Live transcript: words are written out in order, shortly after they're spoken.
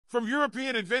From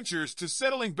European adventures to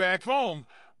settling back home,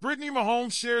 Brittany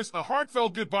Mahomes shares a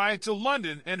heartfelt goodbye to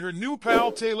London and her new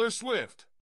pal Taylor Swift.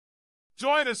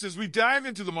 Join us as we dive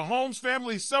into the Mahomes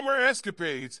family's summer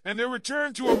escapades and their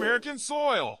return to American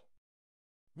soil.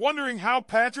 Wondering how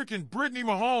Patrick and Brittany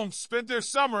Mahomes spent their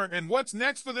summer and what's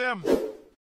next for them?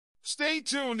 Stay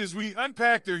tuned as we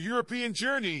unpack their European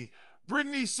journey,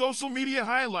 Brittany's social media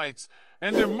highlights,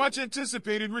 and their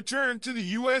much-anticipated return to the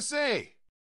USA.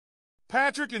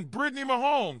 Patrick and Brittany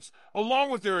Mahomes,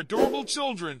 along with their adorable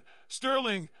children,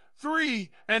 Sterling, 3,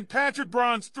 and Patrick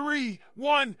Bronze, 3,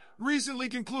 1, recently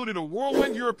concluded a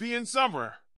whirlwind European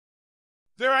summer.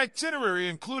 Their itinerary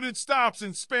included stops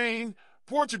in Spain,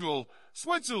 Portugal,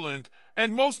 Switzerland,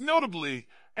 and most notably,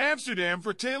 Amsterdam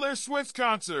for Taylor Swift's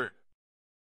concert.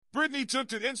 Brittany took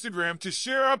to Instagram to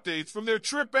share updates from their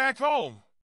trip back home.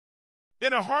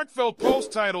 In a heartfelt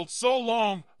post titled "So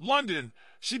Long, London,"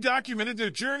 she documented their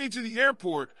journey to the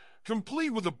airport, complete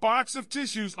with a box of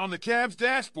tissues on the cab's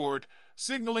dashboard,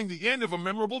 signaling the end of a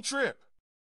memorable trip.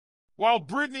 While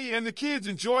Brittany and the kids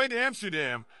enjoyed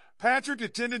Amsterdam, Patrick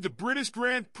attended the British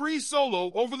Grand Prix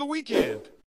solo over the weekend.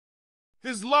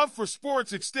 His love for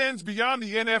sports extends beyond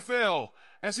the NFL,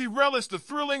 as he relished the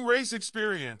thrilling race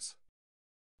experience.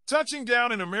 Touching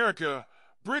down in America,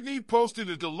 Brittany posted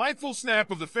a delightful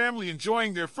snap of the family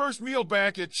enjoying their first meal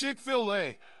back at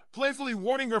Chick-fil-A, playfully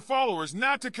warning her followers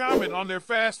not to comment on their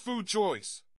fast food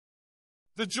choice.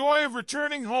 The joy of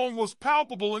returning home was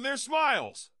palpable in their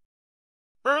smiles.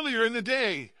 Earlier in the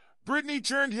day, Brittany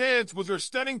turned heads with her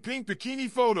stunning pink bikini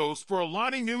photos for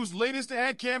Alani Nu's latest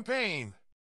ad campaign.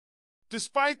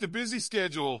 Despite the busy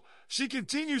schedule, she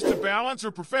continues to balance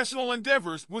her professional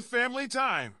endeavors with family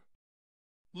time.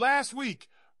 Last week,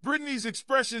 Brittany's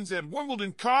expressions at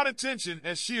Wimbledon caught attention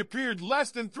as she appeared less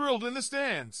than thrilled in the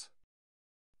stands.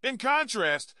 In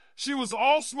contrast, she was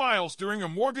all smiles during a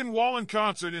Morgan Wallen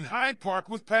concert in Hyde Park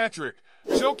with Patrick,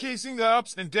 showcasing the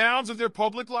ups and downs of their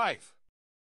public life.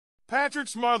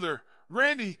 Patrick's mother,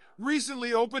 Randy,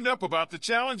 recently opened up about the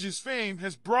challenges fame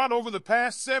has brought over the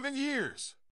past 7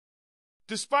 years.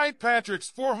 Despite Patrick's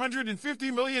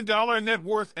 $450 million net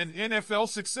worth and NFL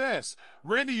success,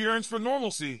 Randy yearns for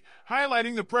normalcy,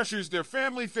 highlighting the pressures their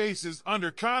family faces under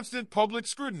constant public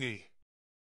scrutiny.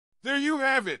 There you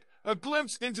have it, a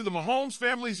glimpse into the Mahomes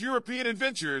family's European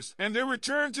adventures and their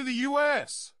return to the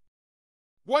U.S.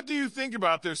 What do you think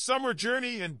about their summer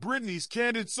journey and Brittany's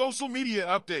candid social media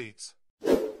updates?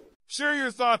 Share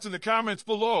your thoughts in the comments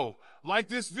below, like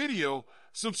this video,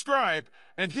 subscribe,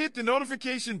 and hit the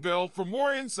notification bell for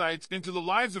more insights into the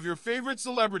lives of your favorite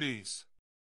celebrities.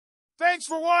 Thanks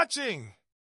for watching!